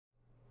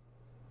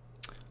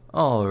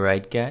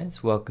Alright,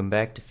 guys, welcome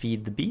back to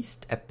Feed the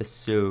Beast,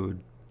 episode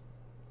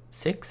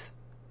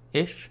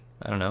 6-ish?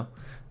 I don't know.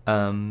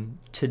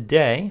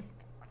 Today,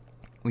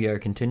 we are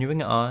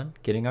continuing on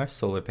getting our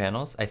solar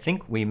panels. I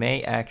think we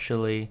may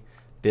actually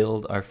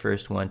build our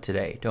first one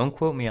today. Don't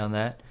quote me on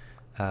that,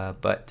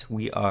 but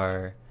we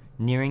are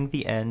nearing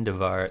the end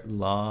of our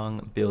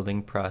long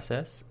building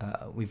process.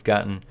 We've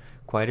gotten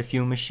quite a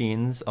few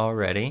machines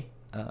already.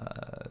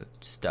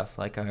 Stuff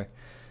like our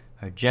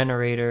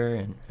generator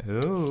and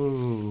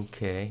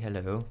okay,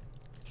 hello.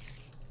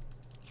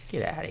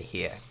 Get out of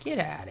here. Get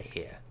out of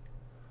here.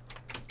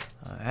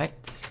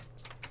 Alright.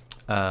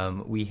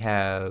 We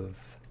have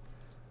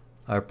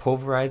our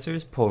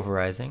pulverizers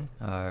pulverizing.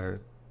 Our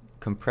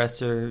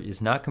compressor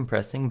is not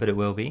compressing, but it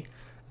will be.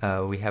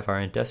 We have our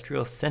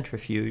industrial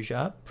centrifuge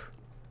up.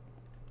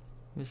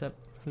 Who's up?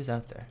 Who's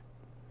out there?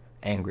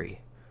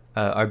 Angry.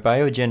 Our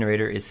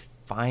biogenerator is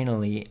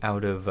finally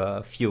out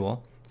of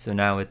fuel. So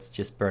now it's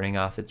just burning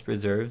off its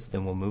reserves.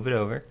 Then we'll move it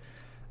over.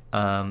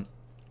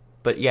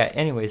 But yeah,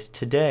 anyways,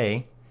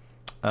 today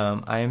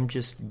I am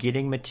just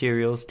getting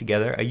materials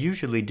together. I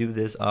usually do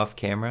this off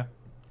camera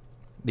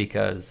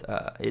because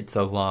it's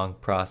a long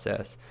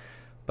process.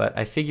 But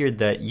I figured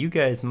that you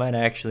guys might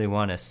actually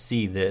want to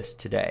see this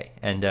today.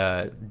 And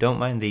don't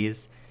mind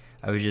these.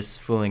 I was just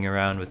fooling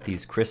around with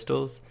these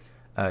crystals.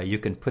 You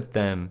can put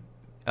them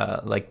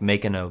like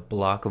making a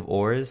block of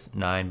ores,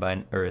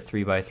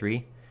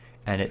 3x3.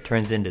 And it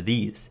turns into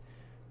these,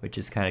 which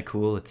is kind of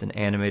cool. It's an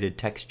animated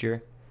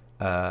texture.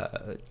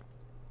 I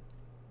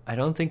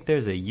don't think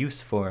there's a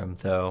use for them,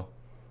 though,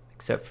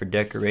 except for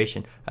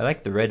decoration. I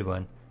like the red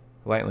one.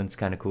 The white one's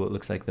kind of cool. It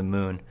looks like the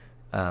moon.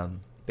 But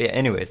yeah,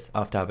 anyways,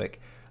 off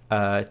topic.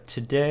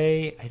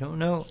 Today, I don't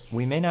know.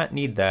 We may not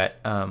need that.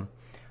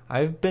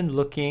 I've been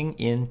looking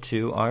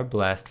into our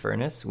blast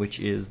furnace, which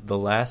is the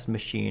last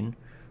machine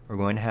we're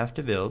going to have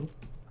to build.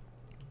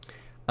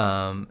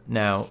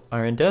 Now,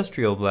 our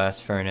industrial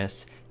blast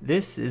furnace,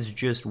 this is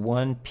just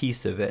one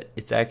piece of it.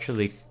 It's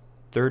actually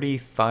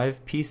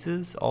 35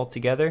 pieces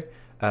altogether.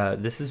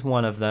 This is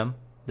one of them.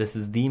 This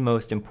is the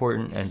most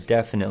important and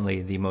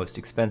definitely the most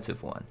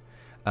expensive one.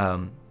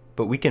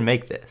 But we can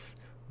make this.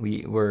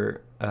 We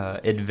were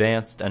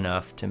advanced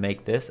enough to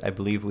make this. I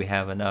believe we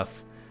have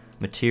enough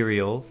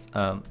materials.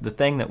 The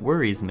thing that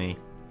worries me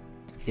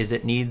is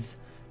it needs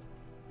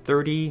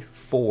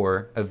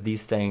 34 of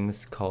these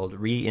things called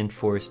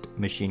reinforced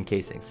machine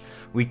casings.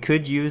 We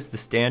could use the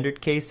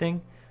standard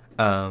casing,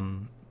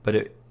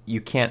 but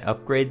you can't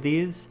upgrade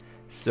these,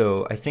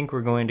 so I think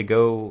we're going to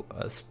go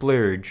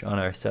splurge on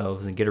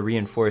ourselves and get a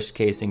reinforced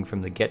casing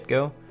from the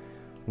get-go,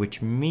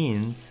 which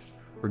means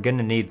we're going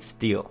to need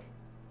steel.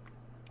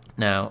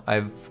 Now,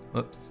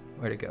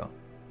 where'd it go?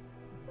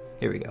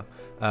 Here we go.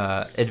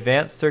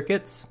 Advanced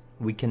circuits,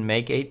 we can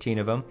make 18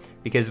 of them,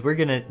 because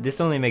this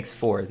only makes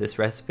 4, this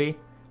recipe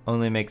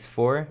only makes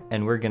 4,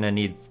 and we're gonna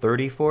need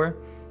 34.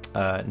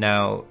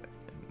 Now,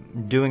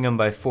 doing them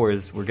by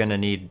 4s, we're gonna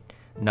need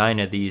 9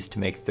 of these to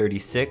make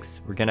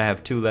 36. We're gonna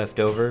have 2 left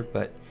over,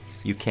 but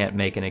you can't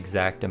make an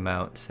exact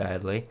amount,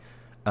 sadly.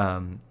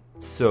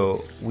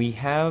 So we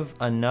have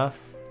enough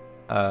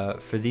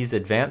for these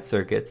advanced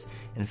circuits.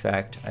 In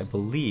fact, I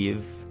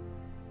believe,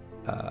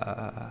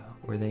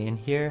 were they in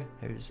here?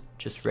 There's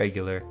just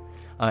regular.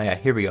 Oh yeah,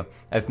 here we go.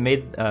 I've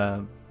made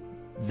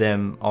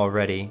them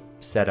already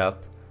set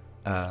up.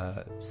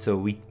 So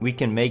we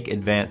can make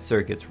advanced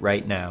circuits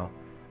right now.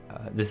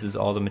 This is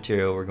all the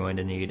material we're going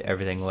to need,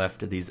 everything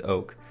left of these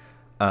oak.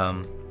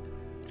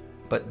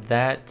 But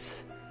that,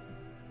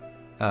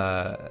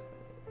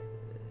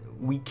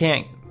 we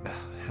can't,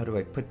 how do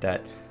I put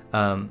that?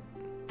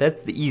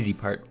 That's the easy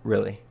part,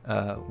 really.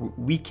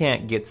 We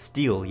can't get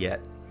steel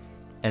yet.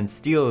 And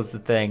steel is the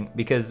thing,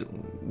 because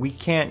we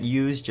can't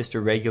use just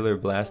a regular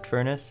blast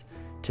furnace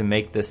to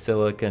make the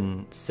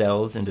silicon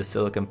cells into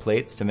silicon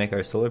plates to make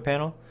our solar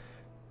panel.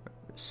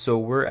 So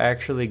we're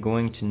actually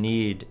going to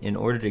need, in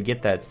order to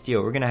get that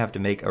steel, we're going to have to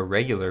make a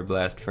regular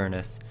blast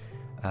furnace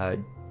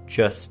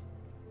just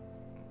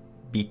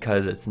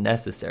because it's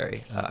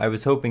necessary. I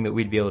was hoping that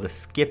we'd be able to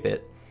skip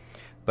it,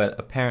 but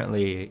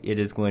apparently it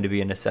is going to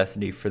be a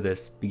necessity for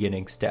this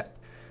beginning step.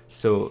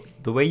 So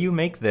the way you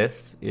make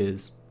this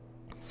is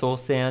soul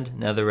sand,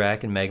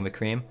 netherrack, and magma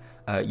cream.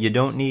 You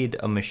don't need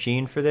a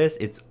machine for this.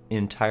 It's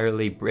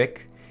entirely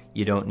brick.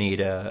 You don't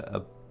need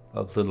a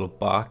little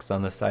box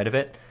on the side of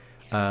it.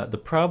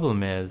 The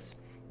problem is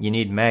you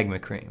need magma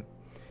cream.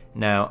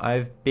 Now,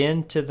 I've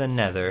been to the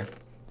nether,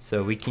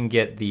 so we can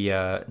get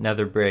the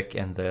nether brick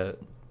and the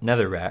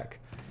nether rack.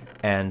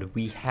 And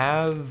we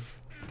have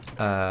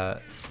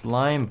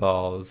slime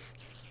balls,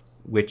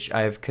 which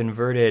I've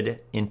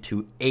converted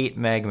into 8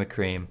 magma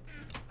cream.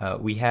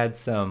 We had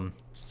some...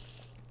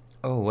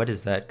 Oh, what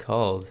is that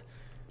called?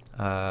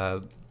 I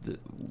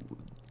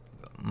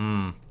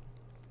don't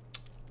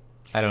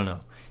know.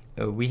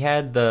 We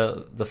had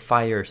the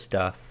fire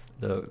stuff,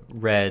 the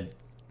red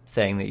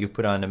thing that you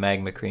put on the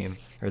magma cream,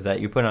 or that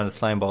you put on the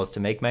slime balls to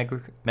make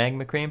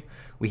magma cream.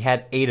 We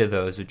had 8 of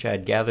those, which I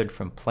had gathered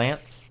from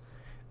plants.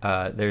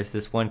 There's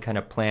this one kind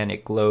of plant,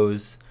 it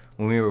glows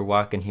when we were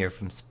walking here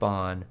from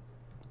spawn,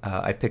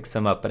 I picked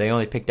some up, but I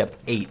only picked up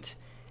 8,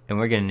 and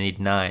we're going to need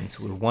 9.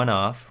 So we're 1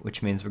 off,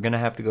 which means we're going to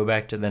have to go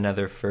back to the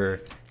nether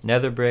for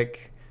nether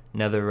brick,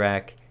 nether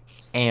rack,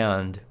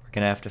 and we're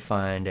going to have to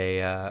find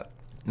a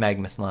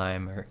magma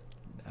slime, or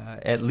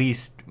at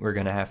least we're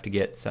going to have to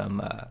get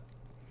some,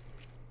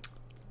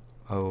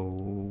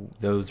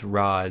 those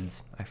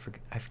rods. I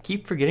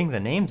keep forgetting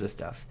the names of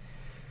stuff.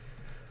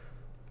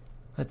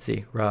 Let's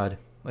see, rod.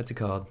 What's it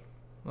called?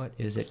 What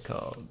is it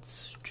called?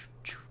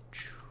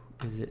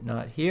 Is it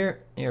not here?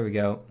 Here we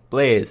go.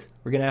 Blaze.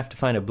 We're gonna have to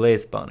find a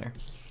blaze spawner.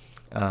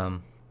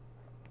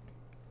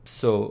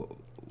 So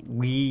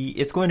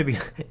it's going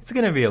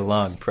to be a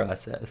long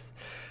process.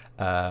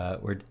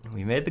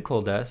 We made the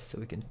coal dust, so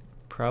we can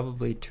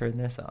probably turn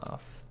this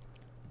off.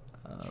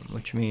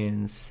 Which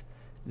means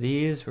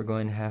these we're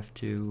going to have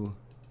to.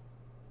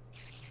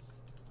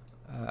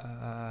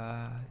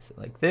 Is it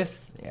like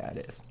this? Yeah, it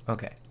is.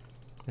 Okay.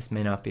 This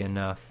may not be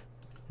enough.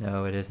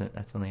 No, it isn't.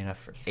 That's only enough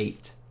for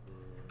 8.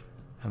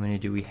 How many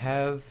do we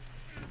have?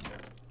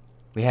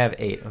 We have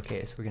 8.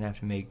 Okay, so we're going to have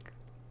to make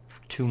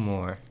 2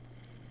 more.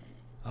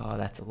 Oh,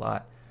 that's a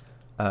lot.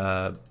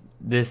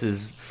 This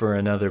is for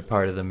another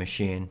part of the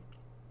machine.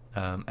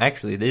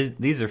 Actually,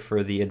 these are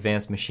for the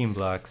advanced machine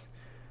blocks.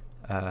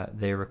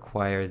 They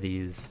require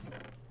these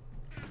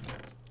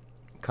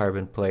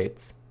carbon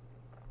plates.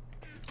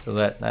 So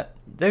that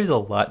there's a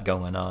lot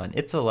going on.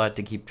 It's a lot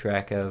to keep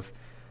track of.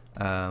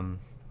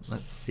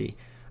 Let's see.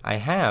 I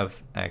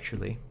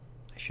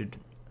should.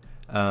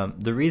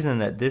 The reason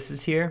that this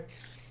is here,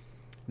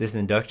 this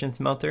induction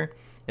smelter,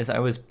 is I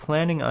was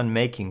planning on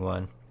making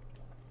one,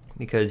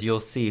 because you'll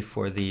see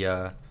for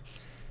the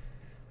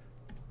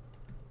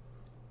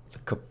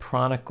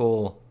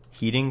copronical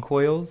heating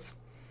coils,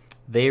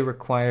 they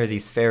require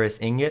these ferrous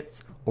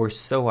ingots, or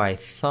so I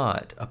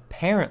thought.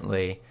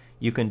 Apparently,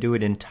 you can do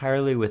it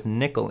entirely with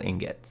nickel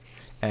ingots.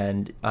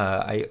 And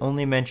I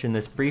only mentioned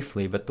this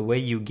briefly, but the way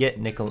you get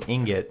nickel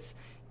ingots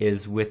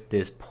is with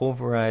this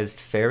pulverized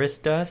ferrous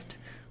dust,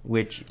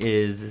 which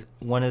is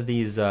one of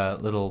these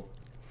little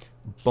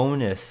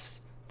bonus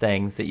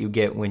things that you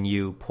get when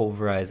you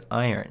pulverize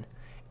iron.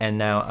 And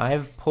now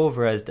I've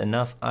pulverized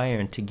enough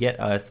iron to get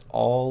us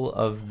all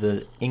of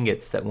the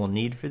ingots that we'll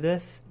need for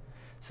this.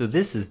 So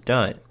this is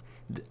done.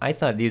 I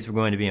thought these were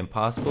going to be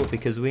impossible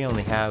because we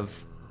only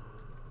have...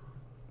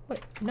 What?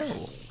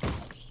 No.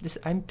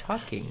 I'm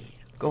talking.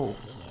 Go.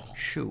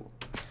 Shoo.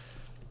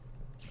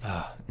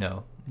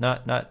 No.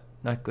 Not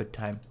good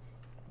time.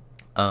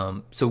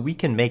 So we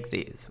can make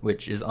these,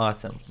 which is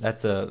awesome.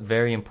 That's a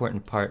very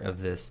important part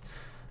of this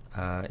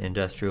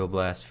industrial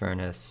blast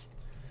furnace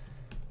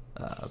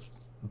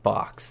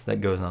box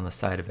that goes on the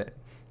side of it.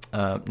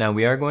 Now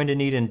we are going to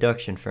need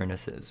induction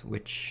furnaces,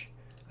 which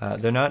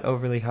they're not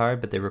overly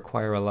hard, but they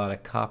require a lot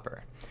of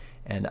copper.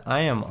 And I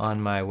am on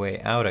my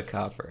way out of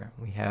copper.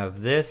 We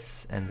have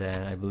this, and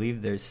then I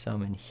believe there's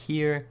some in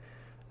here.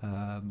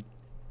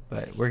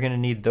 But we're going to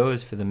need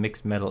those for the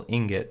mixed metal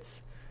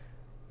ingots,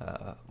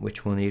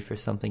 which we'll need for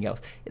something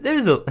else.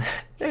 There's a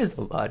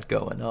lot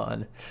going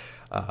on.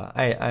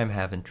 I'm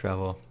having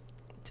trouble.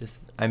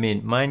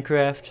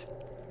 Minecraft,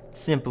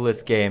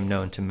 simplest game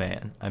known to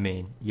man.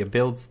 You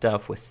build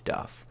stuff with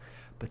stuff.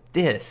 But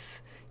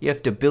this, you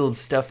have to build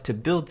stuff to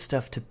build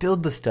stuff to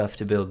build the stuff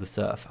to build the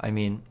stuff.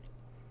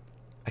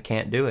 I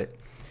can't do it.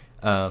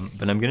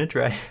 But I'm going to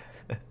try.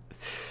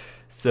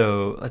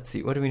 So, let's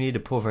see. What do we need to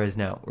pulverize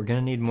now? We're going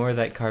to need more of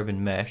that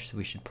carbon mesh, so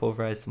we should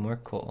pulverize some more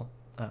coal.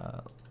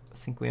 I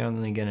think we're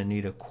only going to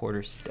need a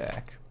 1/4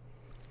 stack.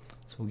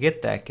 So we'll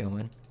get that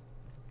going.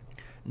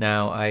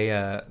 Now,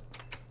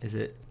 is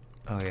it...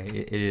 Oh, yeah,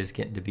 it is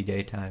getting to be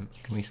daytime.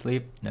 Can we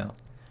sleep? No.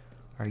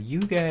 Are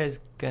you guys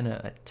going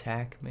to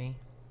attack me?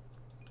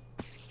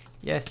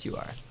 Yes, you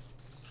are.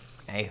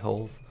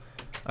 A-holes.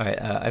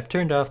 Alright, I've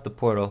turned off the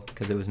portal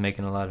because it was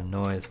making a lot of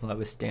noise while I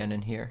was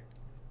standing here.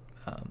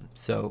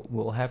 So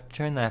we'll have to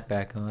turn that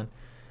back on.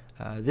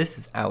 This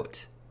is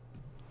out.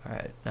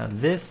 Alright, now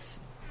this...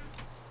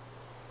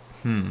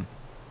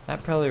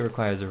 That probably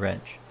requires a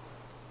wrench.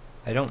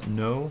 I don't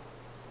know.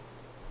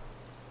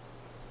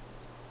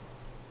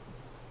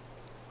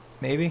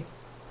 Maybe?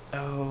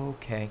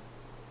 Okay.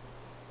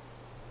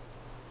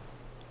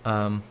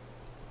 Oh,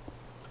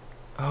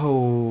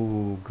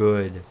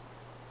 good.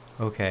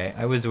 Okay,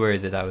 I was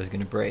worried that was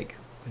going to break,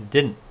 but it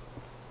didn't.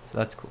 So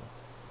that's cool.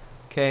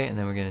 Okay, and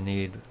then we're going to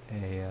need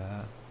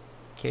a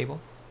cable.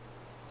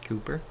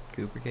 Cooper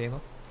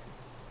cable.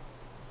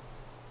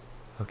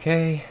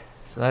 Okay,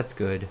 so that's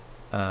good.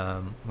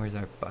 Where's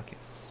our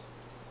buckets?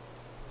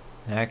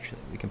 And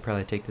actually, we can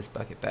probably take this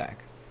bucket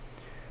back.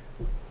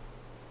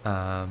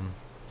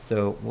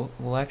 So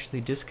we'll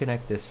actually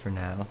disconnect this for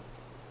now.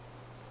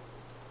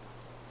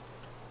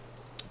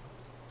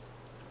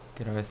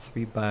 Get our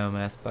 3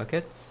 biomass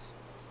buckets.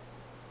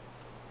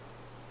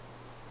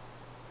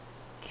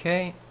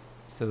 Okay,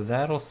 so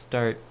that'll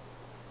start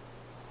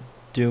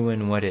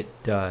doing what it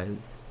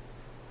does.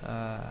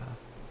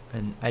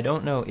 And I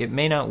don't know, it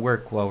may not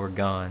work while we're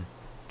gone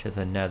to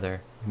the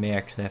nether. We may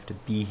actually have to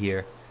be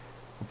here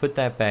we'll put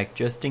that back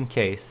just in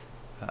case.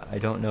 I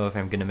don't know if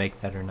I'm going to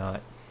make that or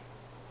not.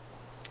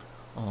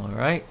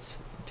 Alright, so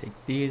take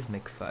these,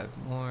 make 5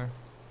 more.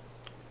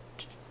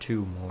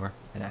 2 more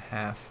and a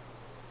half.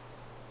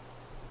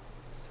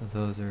 So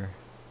those are,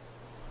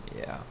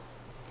 yeah.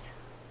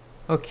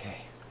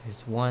 Okay,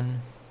 here's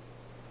 1.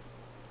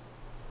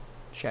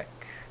 Check.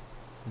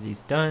 Are these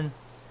done?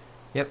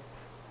 Yep.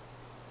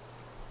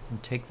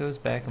 And take those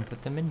back and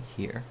put them in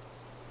here.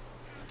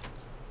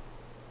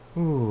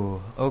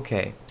 Ooh,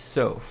 okay.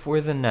 So,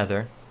 for the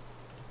nether,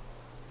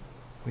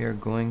 we are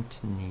going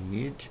to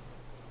need...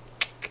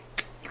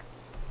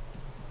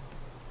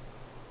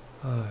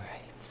 Alright.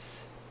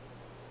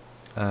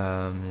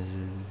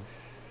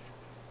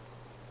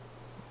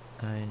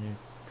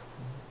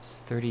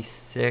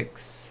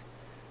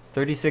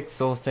 36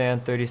 soul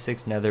sand,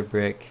 36 nether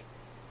brick,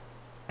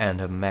 and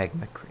a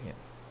magma cream.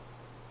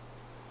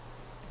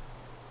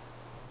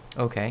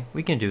 Okay,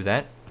 we can do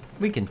that.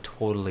 We can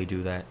totally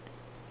do that.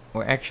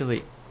 Or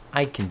actually,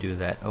 I can do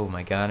that. Oh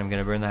my god, I'm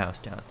gonna burn the house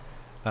down.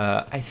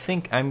 I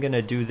think I'm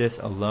gonna do this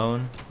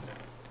alone,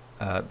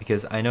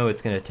 because I know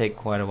it's gonna take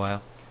quite a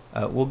while.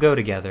 We'll go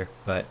together,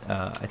 but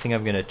I think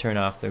I'm gonna turn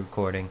off the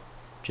recording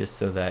just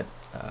so that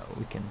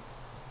we can,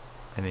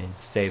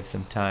 save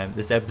some time.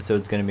 This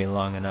episode's gonna be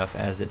long enough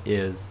as it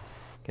is,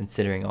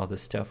 considering all the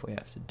stuff we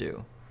have to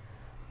do.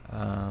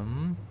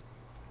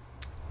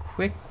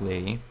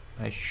 Quickly,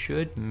 I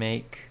should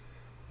make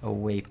a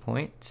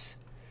waypoint.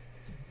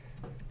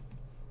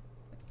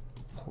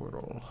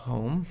 Portal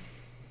home.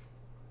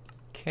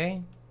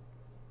 Okay.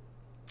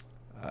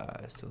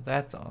 So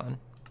that's on.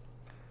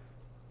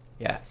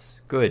 Yes,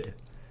 good.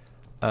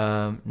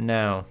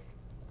 Now,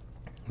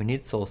 we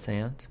need soul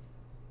sand,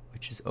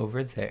 which is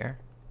over there.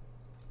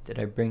 Did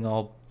I bring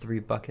all 3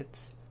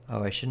 buckets?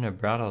 Oh, I shouldn't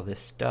have brought all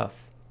this stuff.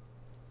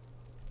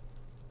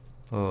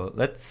 Oh,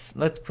 let's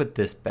put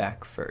this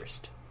back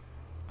first.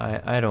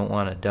 I don't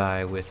want to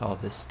die with all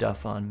this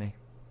stuff on me.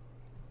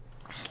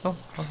 Oh,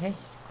 hey.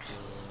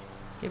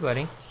 Hey,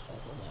 buddy.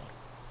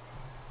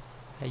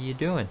 How you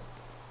doing?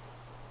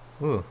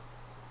 Ooh.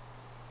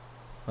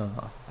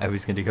 Oh, I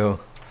was going to go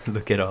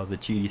look at all the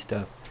cheaty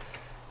stuff.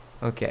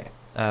 Okay,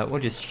 we'll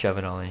just shove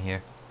it all in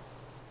here.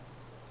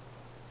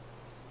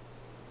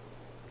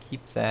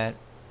 Keep that.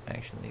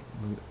 Actually,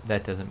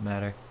 that doesn't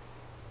matter.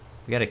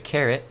 We got a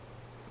carrot.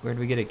 Where'd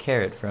we get a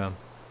carrot from?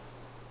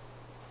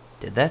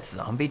 Did that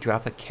zombie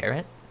drop a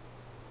carrot?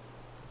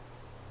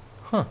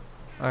 Huh.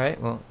 Alright,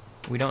 well,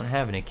 we don't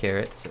have any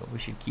carrots, so we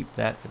should keep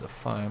that for the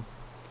farm.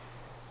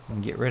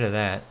 And get rid of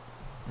that.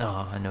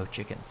 Oh, no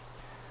chickens.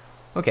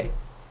 Okay,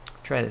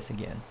 try this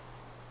again.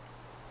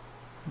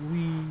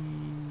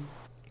 Whee.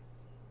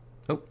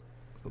 Oh,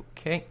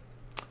 okay.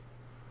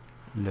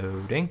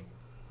 Loading.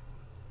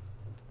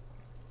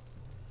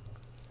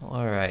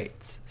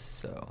 Alright,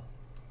 so...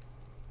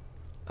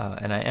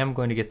 and I am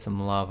going to get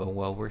some lava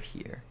while we're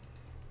here.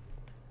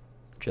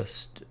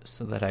 Just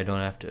so that I don't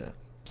have to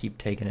keep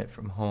taking it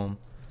from home.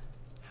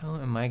 How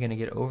am I going to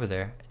get over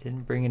there? I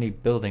didn't bring any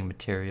building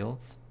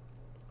materials.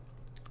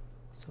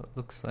 So it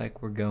looks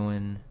like we're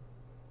going...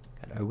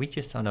 God, are we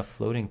just on a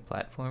floating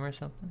platform or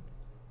something?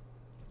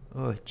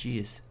 Oh,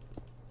 jeez.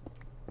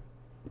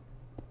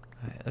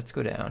 Alright, let's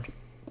go down.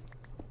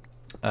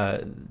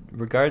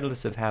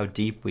 Regardless of how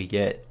deep we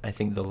get, I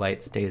think the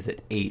light stays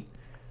at 8.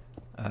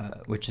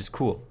 Which is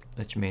cool.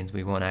 Which means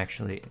we won't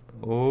actually...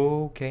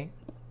 Okay.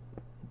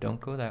 Don't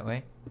go that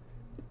way.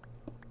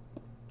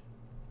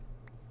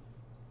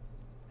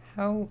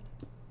 How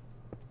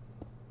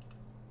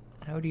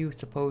do you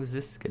suppose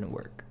this is gonna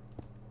work?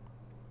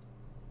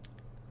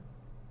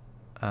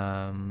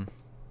 That's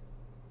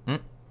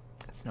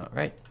not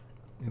right.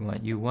 We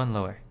want you 1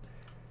 lower.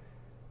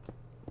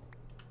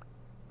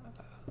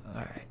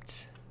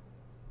 Alright.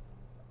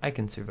 I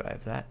can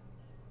survive that.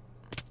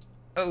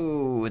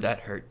 Oh,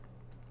 that hurt.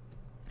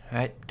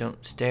 Alright,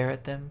 don't stare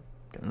at them.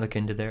 Don't look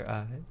into their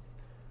eyes.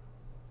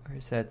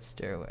 Where's that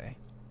stairway?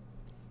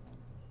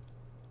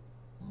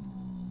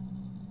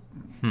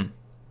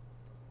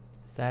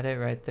 Is that it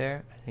right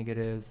there? I think it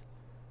is.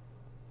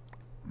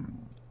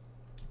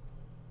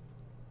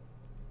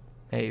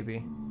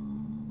 Maybe.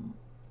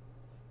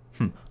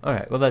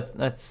 Alright, well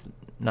that's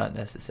not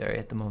necessary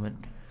at the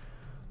moment.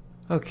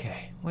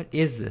 Okay, what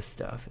is this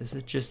stuff? Is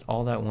it just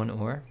all that 1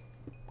 ore?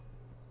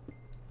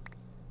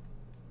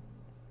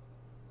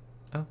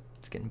 Oh,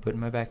 it's getting put in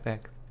my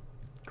backpack.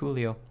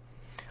 Coolio.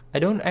 I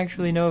don't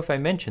actually know if I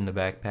mentioned the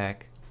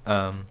backpack.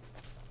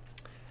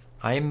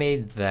 I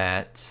made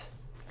that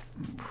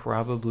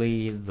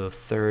probably the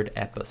 3rd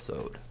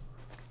episode.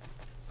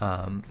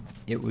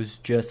 It was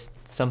just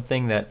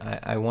something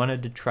that I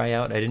wanted to try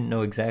out. I didn't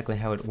know exactly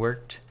how it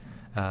worked.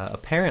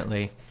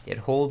 Apparently, it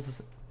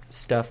holds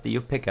stuff that you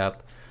pick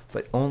up,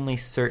 but only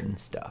certain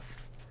stuff.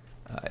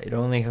 It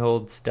only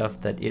holds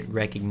stuff that it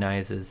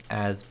recognizes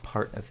as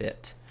part of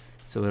it.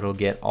 So it'll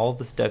get all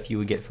the stuff you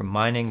would get from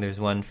mining. There's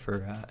one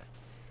for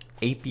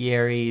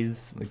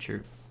apiaries, which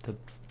are the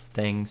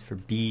things for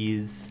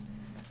bees.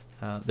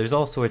 There's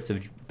all sorts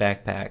of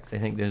backpacks. I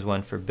think there's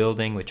one for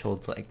building, which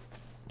holds like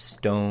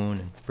stone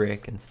and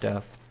brick and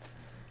stuff.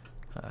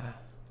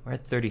 We're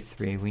at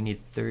 33. We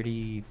need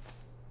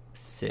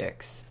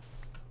 36.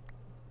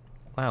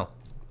 Wow.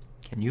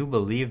 Can you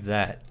believe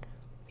that?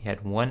 We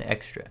had one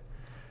extra.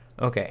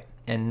 Okay,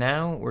 and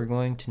now we're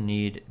going to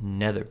need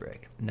nether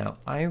brick. Now,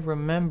 I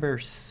remember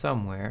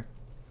somewhere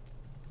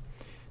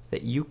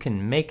that you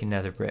can make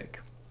nether brick,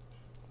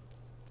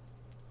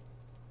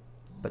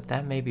 but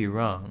that may be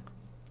wrong.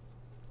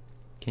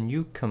 Can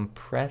you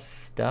compress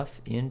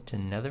stuff into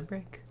nether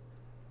brick?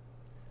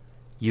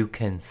 You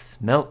can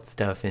smelt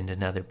stuff into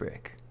nether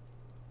brick.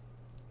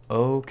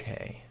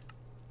 Okay.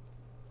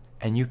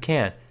 And you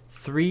can.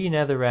 3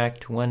 netherrack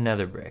to 1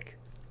 nether brick.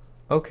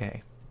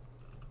 Okay.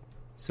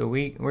 So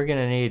we're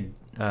gonna need,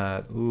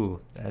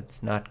 ooh,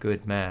 that's not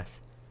good math.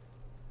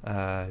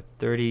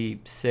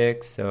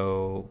 36,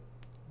 so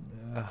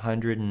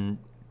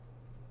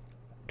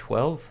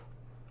 112,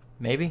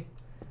 maybe?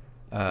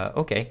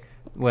 Okay.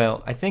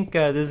 Well, I think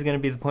this is going to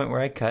be the point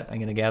where I cut. I'm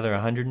going to gather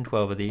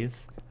 112 of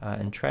these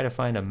and try to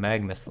find a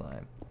magma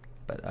slime.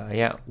 But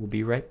yeah, we'll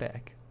be right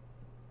back.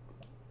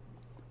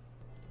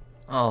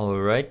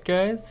 Alright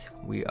guys,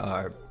 we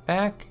are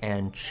back,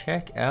 and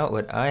check out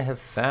what I have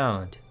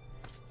found.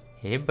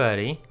 Hey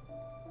buddy.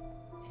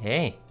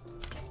 Hey.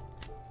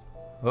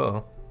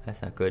 Uh-oh,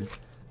 that's not good.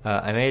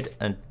 I made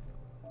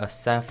a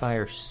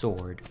sapphire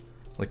sword,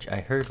 which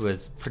I heard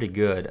was pretty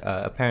good.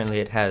 Apparently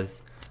it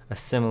has a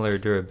similar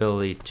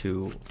durability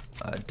to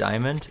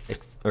diamond,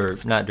 or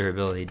not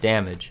durability,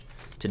 damage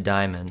to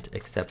diamond,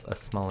 except a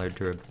smaller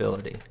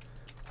durability.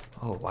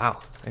 Oh wow,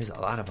 there's a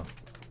lot of them.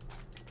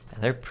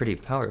 And they're pretty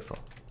powerful.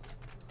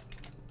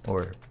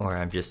 Or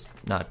I'm just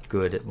not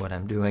good at what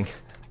I'm doing.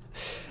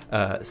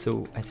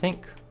 So I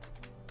think,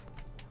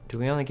 do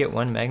we only get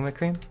 1 magma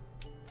cream?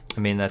 I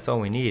mean, that's all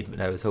we need,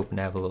 but I was hoping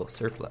to have a little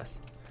surplus.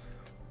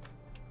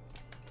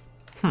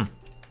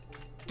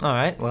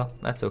 Alright, well,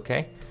 that's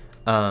okay.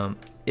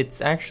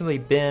 It's actually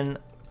been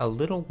a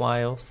little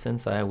while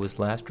since I was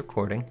last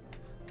recording.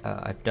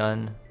 I've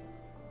done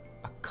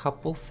a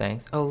couple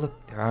things. Oh,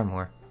 look, there are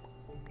more.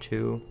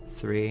 2,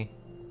 3.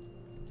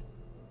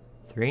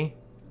 3?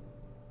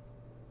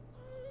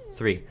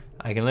 3.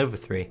 I can live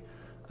with 3.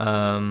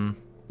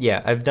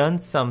 Yeah, I've done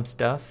some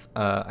stuff.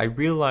 I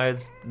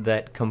realized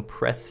that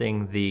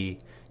compressing the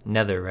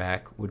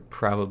netherrack would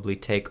probably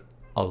take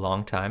a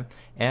long time,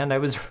 and I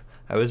was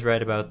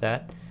right about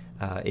that.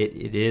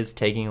 It is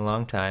taking a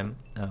long time.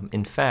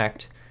 In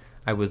fact,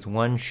 I was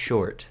 1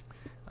 short.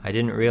 I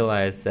didn't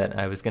realize that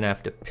I was going to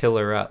have to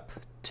pillar up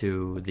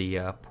to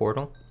the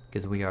portal,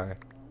 because we are...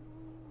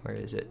 Where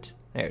is it?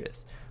 There it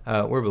is.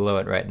 We're below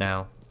it right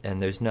now,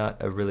 and there's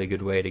not a really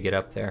good way to get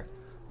up there.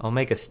 I'll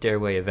make a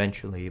stairway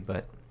eventually,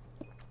 but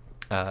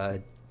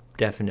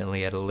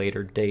definitely at a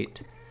later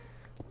date.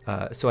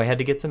 So I had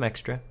to get some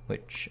extra,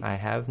 which I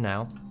have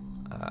now.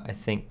 I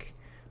think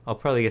I'll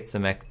probably get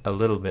some a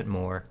little bit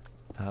more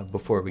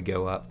before we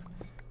go up.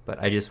 But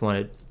I just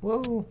wanted...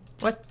 Whoa!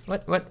 What?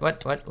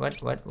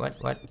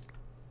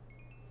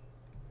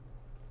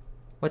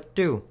 What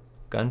do?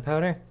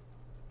 Gunpowder?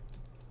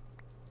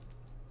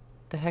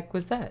 The heck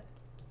was that?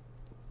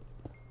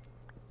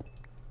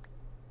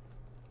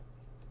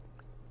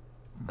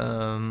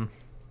 Oh,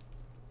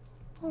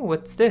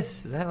 what's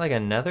this? Is that like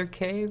another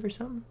cave or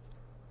something?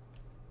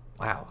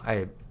 Wow,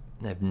 I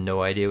have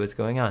no idea what's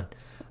going on.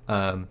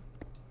 Well,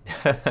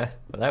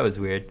 that was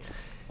weird.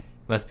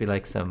 Must be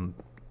like some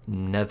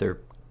nether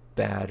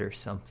bat or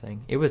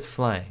something. It was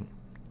flying.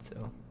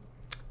 So,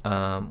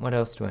 what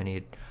else do I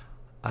need?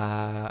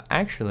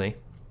 Actually,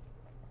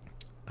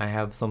 I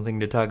have something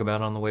to talk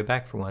about on the way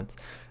back for once.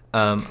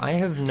 I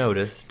have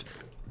noticed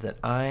that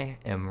I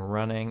am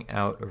running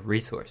out of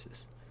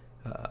resources.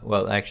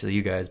 Well, actually,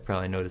 you guys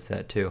probably noticed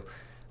that too.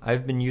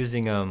 I've been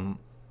using them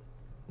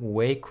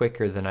way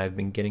quicker than I've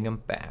been getting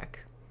them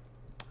back.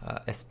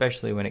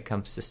 Especially when it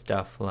comes to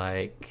stuff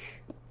like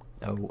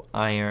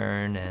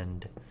iron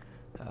and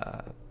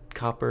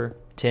copper,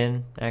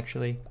 tin,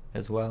 actually,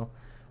 as well.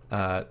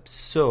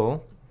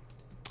 So,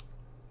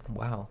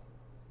 wow.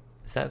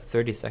 Is that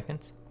 30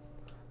 seconds?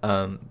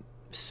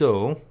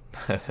 So,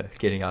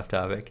 getting off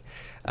topic,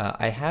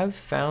 I have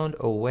found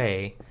a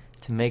way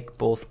to make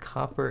both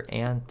copper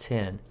and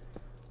tin.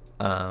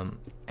 And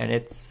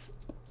it's...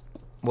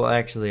 Well,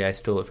 actually, I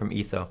stole it from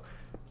Etho.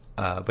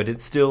 But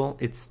it's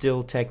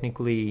still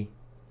technically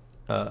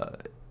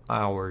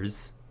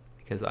ours,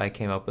 because I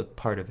came up with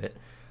part of it.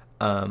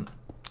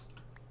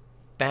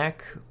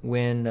 Back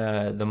when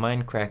the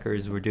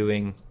Minecrackers were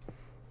doing...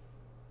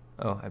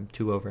 Oh, I'm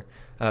 2 over.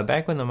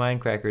 Back when the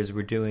Minecrackers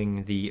were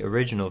doing the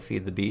original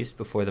Feed the Beast,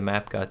 before the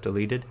map got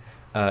deleted,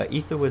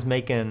 Etho was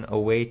making a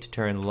way to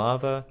turn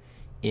lava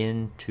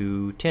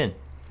into tin.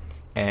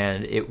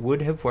 And it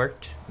would have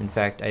worked. In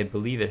fact, I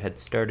believe it had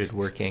started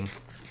working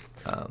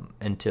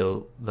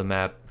until the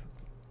map...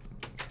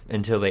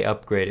 Until they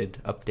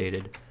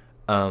updated.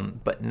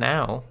 But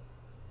now,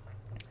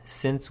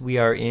 since we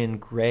are in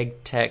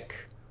Greg Tech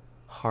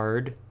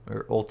Hard,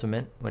 or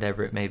Ultimate,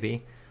 whatever it may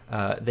be,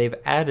 they've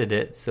added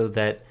it so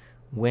that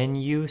when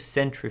you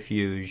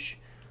centrifuge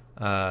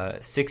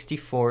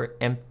 64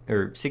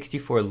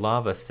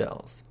 lava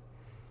cells,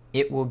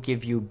 it will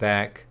give you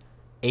back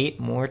 8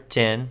 more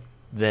tin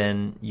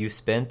than you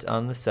spent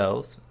on the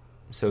cells.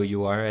 So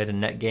you are at a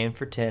net gain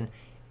for 10,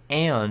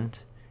 and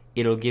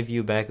it'll give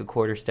you back a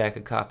quarter stack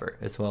of copper,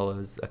 as well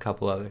as a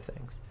couple other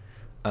things.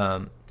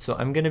 So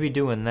I'm going to be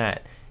doing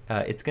that.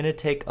 It's going to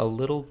take a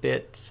little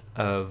bit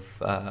of,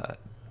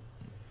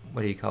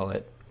 what do you call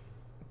it?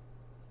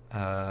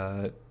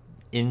 God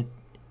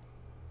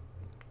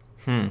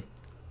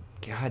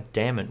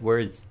damn it,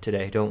 words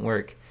today don't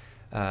work.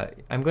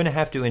 I'm going to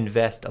have to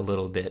invest a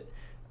little bit,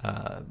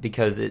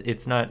 because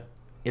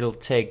it'll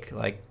take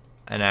like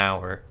an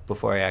hour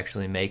before I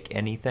actually make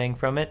anything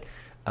from it.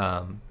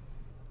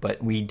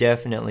 But we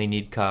definitely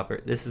need copper.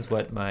 This is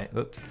what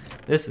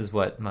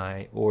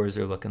my ores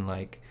are looking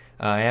like.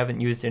 I haven't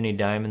used any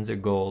diamonds or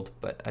gold,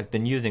 but I've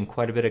been using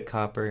quite a bit of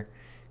copper,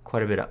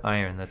 quite a bit of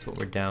iron. That's what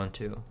we're down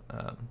to.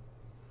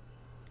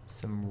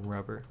 Some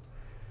rubber.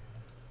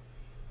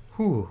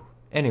 Whew.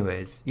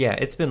 Anyways, yeah,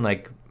 it's been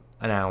like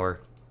an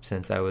hour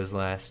since I was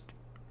last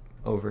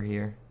over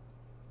here.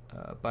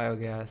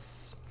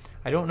 Biogas.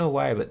 I don't know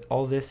why, but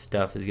all this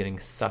stuff is getting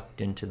sucked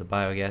into the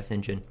biogas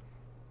engine,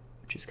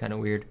 which is kind of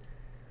weird.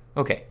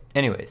 Okay,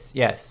 anyways,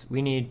 yes,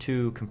 we need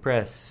to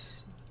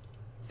compress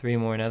 3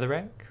 more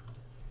netherrack.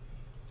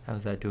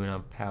 How's that doing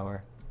on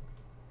power?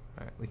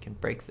 Alright, we can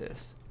break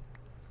this.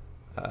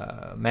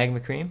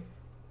 Magma cream.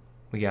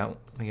 We got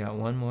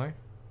one more,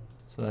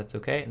 so that's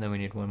okay. And then we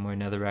need 1 more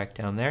netherrack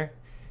down there,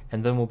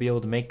 and then we'll be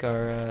able to make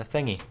our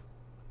thingy.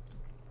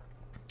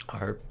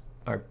 Our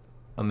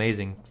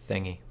amazing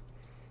thingy.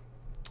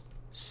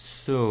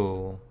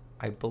 So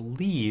I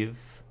believe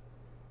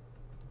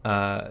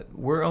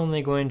we're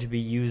only going to be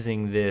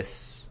using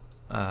this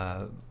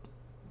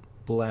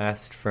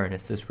blast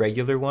furnace, this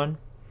regular one,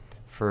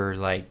 for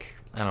like,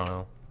 I don't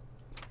know,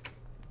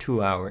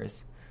 2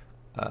 hours.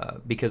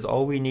 Because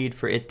all we need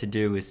for it to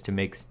do is to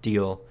make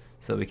steel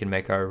so that we can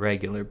make our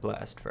regular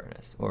blast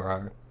furnace, or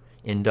our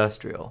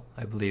industrial,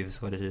 I believe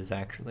is what it is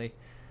actually.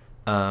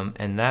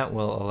 And that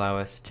will allow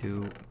us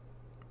to...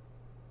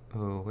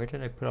 Oh, where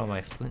did I put all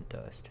my flint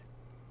dust?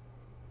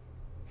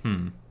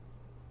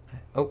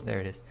 Oh, there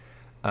it is.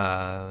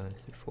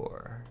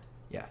 4.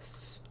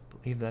 Yes, I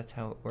believe that's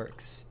how it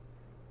works.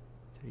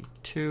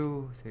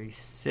 32,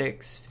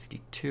 36,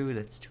 52,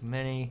 that's too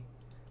many.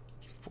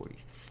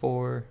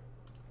 44.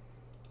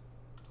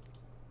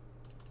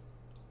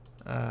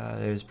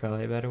 There's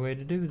probably a better way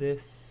to do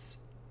this.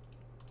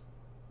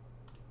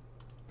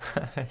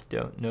 I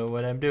don't know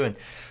what I'm doing.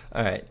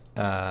 Alright,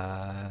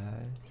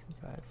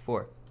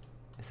 4.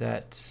 Is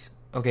that...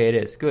 Okay, it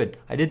is. Good.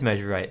 I did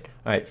measure right.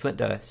 Alright, flint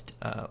dust.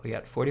 We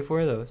got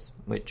 44 of those,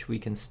 which we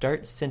can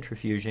start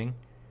centrifuging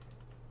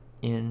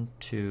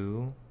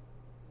into...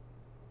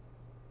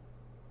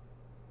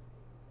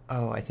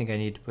 Oh, I think I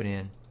need to put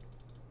in...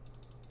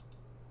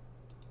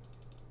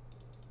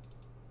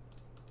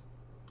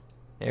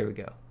 There we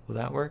go. Will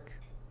that work?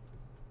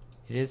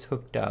 It is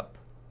hooked up.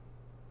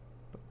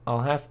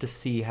 I'll have to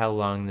see how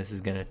long this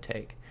is going to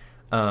take.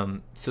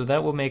 So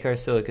that will make our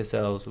silica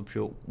cells,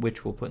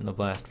 which we'll put in the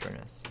blast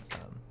furnace.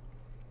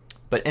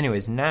 But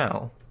anyways,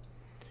 now,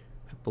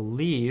 I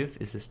believe,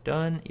 is this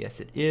done?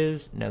 Yes, it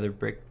is. Nether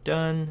brick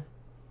done.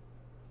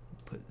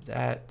 Put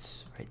that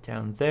right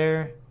down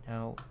there.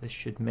 Now this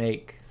should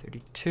make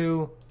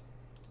 32,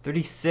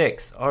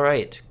 36. All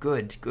right,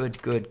 good.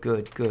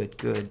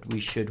 We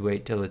should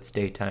wait till it's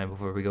daytime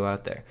before we go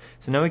out there.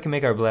 So now we can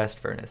make our blast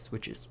furnace,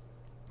 which is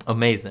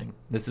amazing.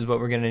 This is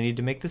what we're going to need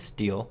to make the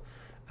steel.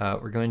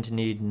 We're going to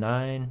need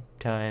 9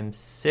 times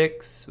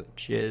 6,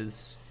 which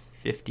is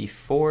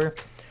 54.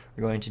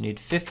 We're going to need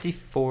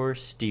 54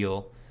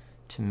 steel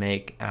to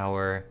make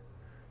our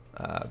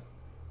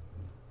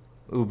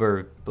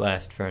Uber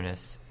blast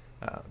furnace.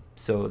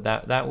 So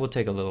that will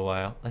take a little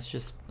while. Let's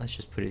just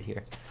put it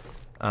here.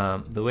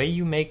 The way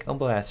you make a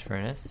blast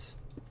furnace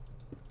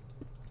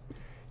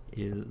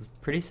is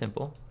pretty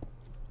simple,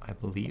 I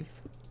believe.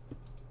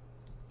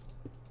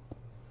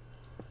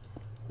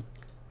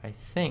 I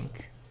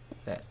think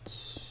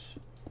that's...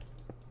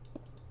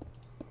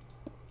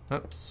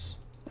 Oops,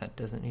 that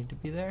doesn't need to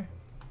be there.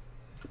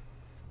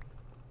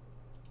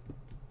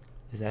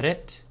 Is that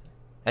it?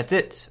 That's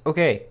it.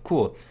 Okay,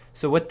 cool.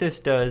 So what this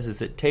does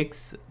is it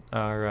takes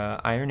our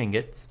iron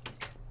ingots,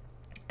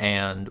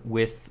 and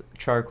with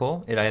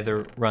charcoal, it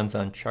either runs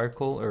on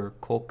charcoal or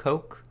coal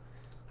coke,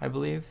 I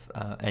believe,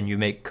 and you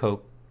make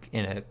coke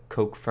in a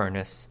coke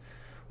furnace,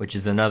 which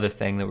is another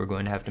thing that we're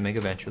going to have to make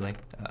eventually,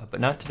 but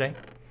not today.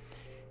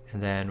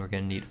 And then we're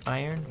going to need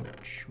iron,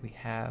 which we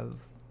have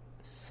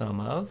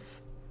some of.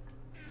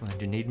 We're going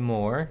to need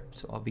more,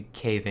 so I'll be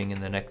caving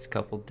in the next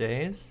couple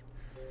days.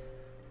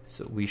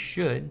 So we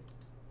should,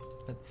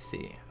 let's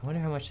see, I wonder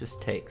how much this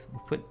takes.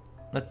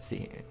 Let's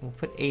see, we'll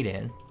put 8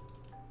 in.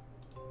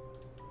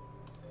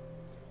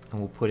 And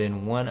we'll put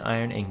in 1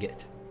 iron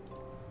ingot.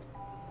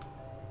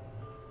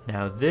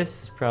 Now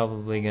this is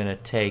probably going to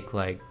take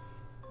like,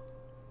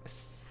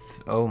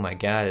 oh my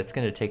god, it's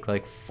going to take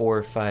like 4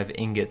 or 5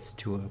 ingots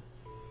to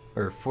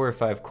or 4 or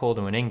 5 coal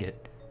to an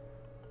ingot.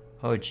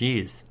 Oh,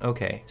 geez.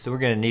 Okay, so we're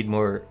going to need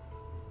more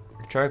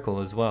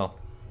charcoal as well.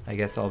 I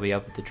guess I'll be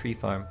up at the tree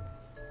farm.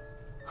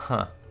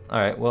 Huh.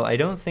 Alright, well, I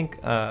don't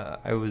think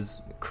I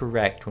was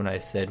correct when I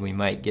said we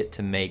might get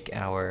to make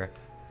our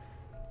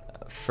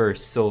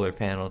first solar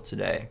panel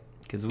today.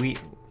 Because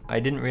I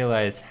didn't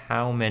realize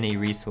how many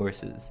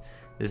resources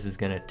this is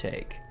going to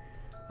take.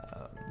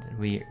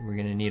 We're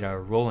going to need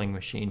our rolling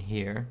machine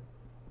here.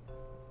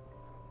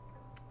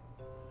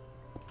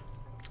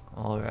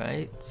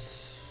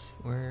 Alright.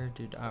 Where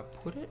did I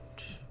put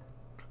it?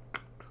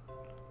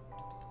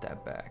 Put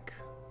that back.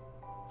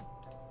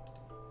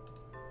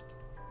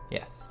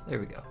 Yes, there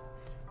we go.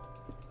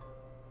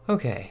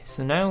 Okay,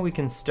 so now we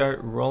can start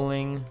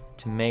rolling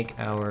to make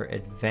our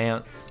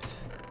advanced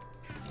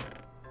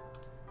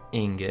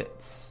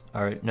ingots.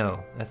 Or,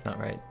 no, that's not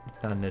right.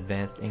 It's not an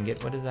advanced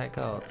ingot. What is that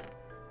called?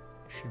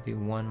 Should be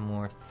one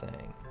more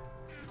thing.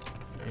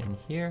 In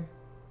here?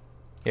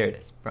 Here it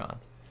is,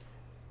 bronze.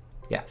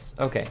 Yes,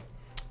 okay.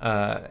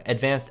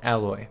 Advanced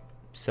alloy.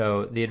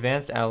 So the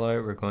advanced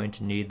alloy we're going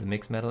to need the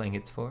mixed metal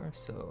ingots for.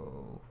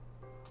 So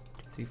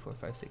 2, 3, 4,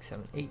 5, 6,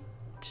 7, 8.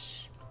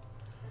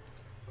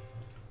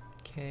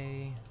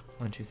 Okay.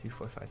 1, 2, 3,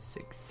 4, 5,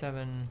 6,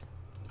 7.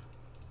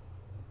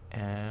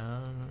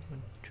 And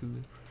 1,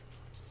 2,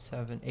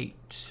 7,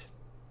 8.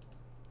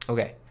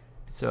 Okay.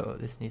 So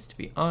this needs to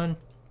be on.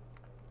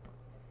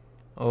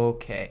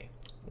 Okay.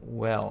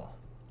 Well.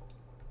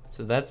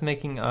 So that's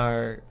making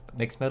our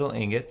mixed metal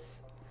ingots,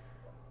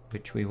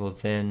 which we will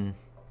then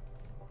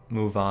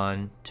move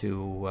on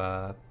to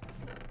I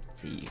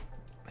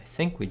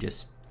think we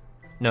just,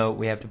 no,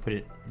 we have to put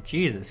it,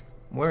 Jesus,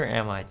 where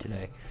am I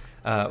today?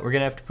 We're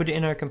gonna have to put it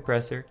in our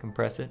compressor,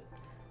 compress it.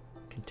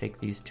 Can take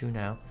these two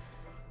now.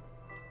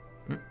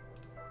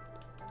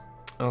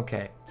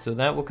 Okay, so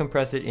that will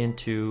compress it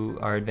into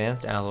our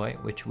advanced alloy,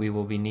 which we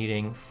will be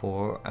needing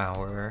for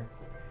our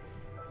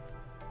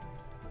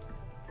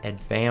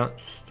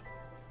advanced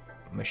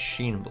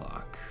machine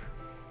block.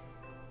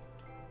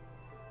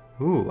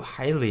 Ooh,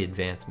 highly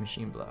advanced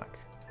machine block.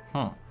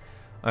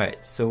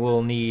 Alright, so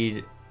we'll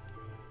need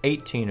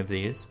 18 of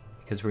these,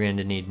 because we're going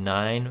to need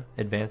 9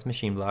 advanced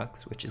machine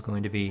blocks, which is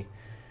going to be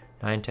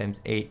 9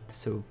 times 8,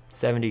 so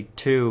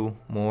 72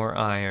 more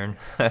iron.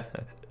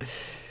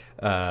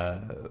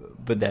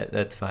 But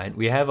that's fine.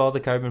 We have all the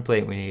carbon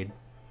plate we need.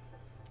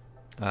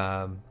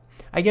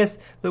 I guess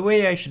the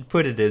way I should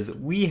put it is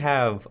we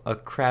have a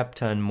crap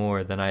ton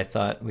more than I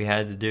thought we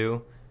had to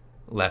do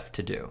left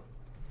to do.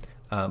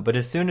 But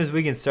as soon as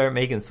we can start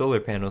making solar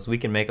panels, we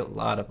can make a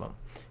lot of them.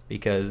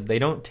 Because they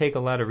don't take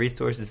a lot of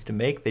resources to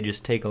make, they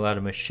just take a lot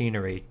of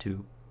machinery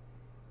to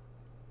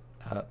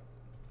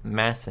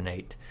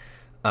machinate.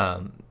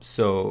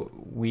 So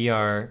we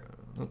are...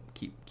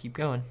 keep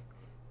going.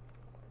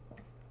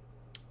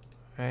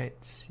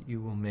 Alright,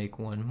 you will make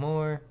one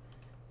more.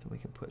 So we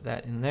can put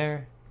that in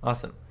there.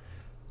 Awesome.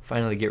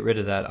 Finally get rid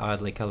of that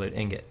oddly colored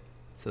ingot.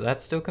 So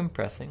that's still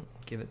compressing.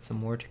 Give it some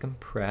more to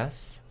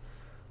compress.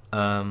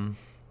 Then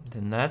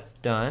that's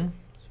done.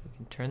 So we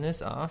can turn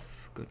this off.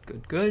 Good,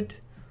 good, good.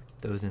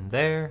 Those in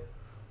there.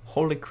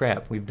 Holy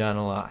crap, we've done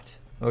a lot.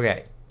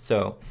 Okay,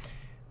 so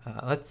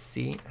let's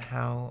see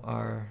how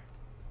our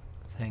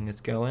thing is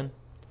going.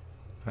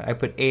 I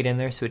put 8 in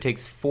there, so it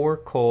takes 4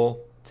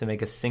 coal to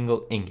make a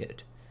single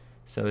ingot.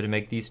 So to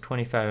make these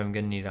 25, I'm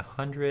going to need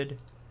 100.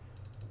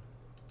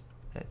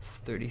 That's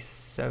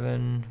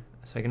 37.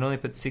 So I can only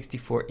put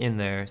 64 in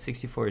there.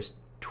 64 is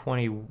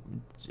 20.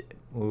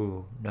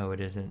 Ooh, no, it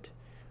isn't.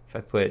 If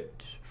I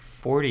put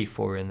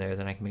 44 in there,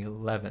 then I can make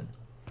 11.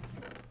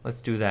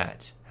 Let's do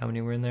that. How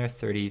many were in there?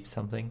 30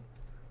 something.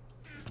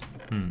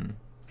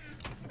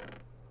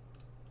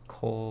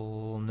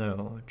 Coal,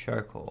 no.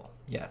 Charcoal.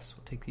 Yes,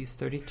 we'll take these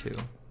 32.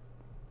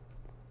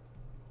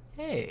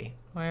 Hey,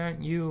 why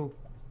aren't you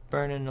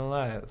burning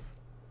alive?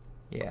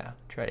 Yeah,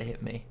 try to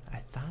hit me. I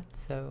thought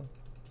so.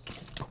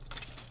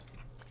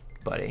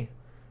 Buddy.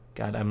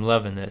 God, I'm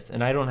loving this.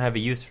 And I don't have a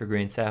use for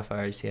green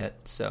sapphires yet,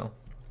 so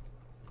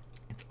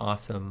it's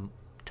awesome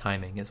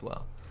timing as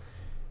well.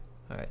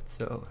 Alright,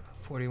 so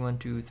 41,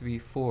 2, 3,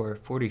 4.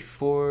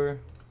 44,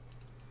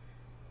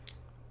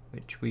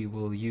 which we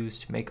will use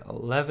to make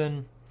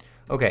 11.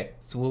 Okay,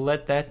 so we'll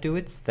let that do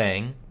its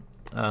thing.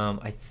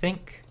 I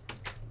think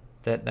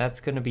that's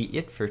going to be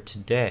it for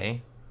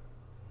today.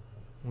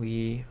 Oh,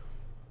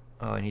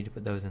 I need to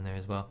put those in there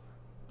as well.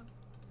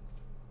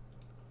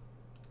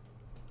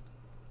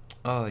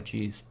 Oh,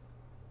 geez.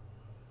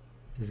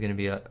 This is going to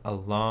be a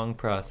long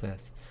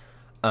process.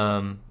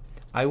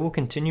 I will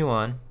continue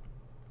on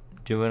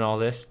doing all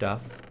this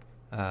stuff.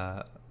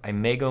 I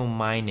may go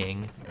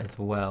mining as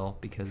well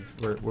because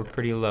we're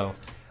pretty low.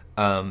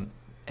 And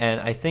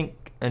I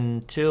think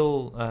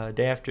until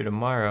day after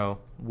tomorrow,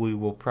 we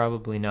will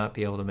probably not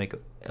be able to make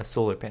a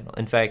solar panel.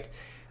 In fact,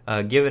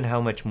 given how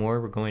much more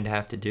we're going to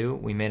have to do,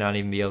 we may not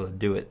even be able to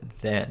do it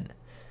then.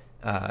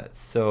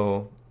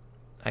 So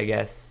I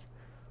guess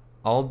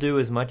I'll do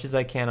as much as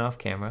I can off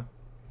camera.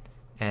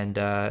 And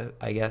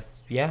I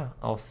guess, yeah,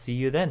 I'll see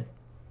you then.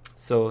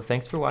 So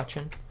thanks for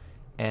watching.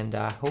 and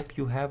I hope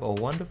you have a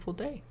wonderful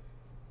day.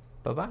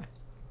 Bye-bye.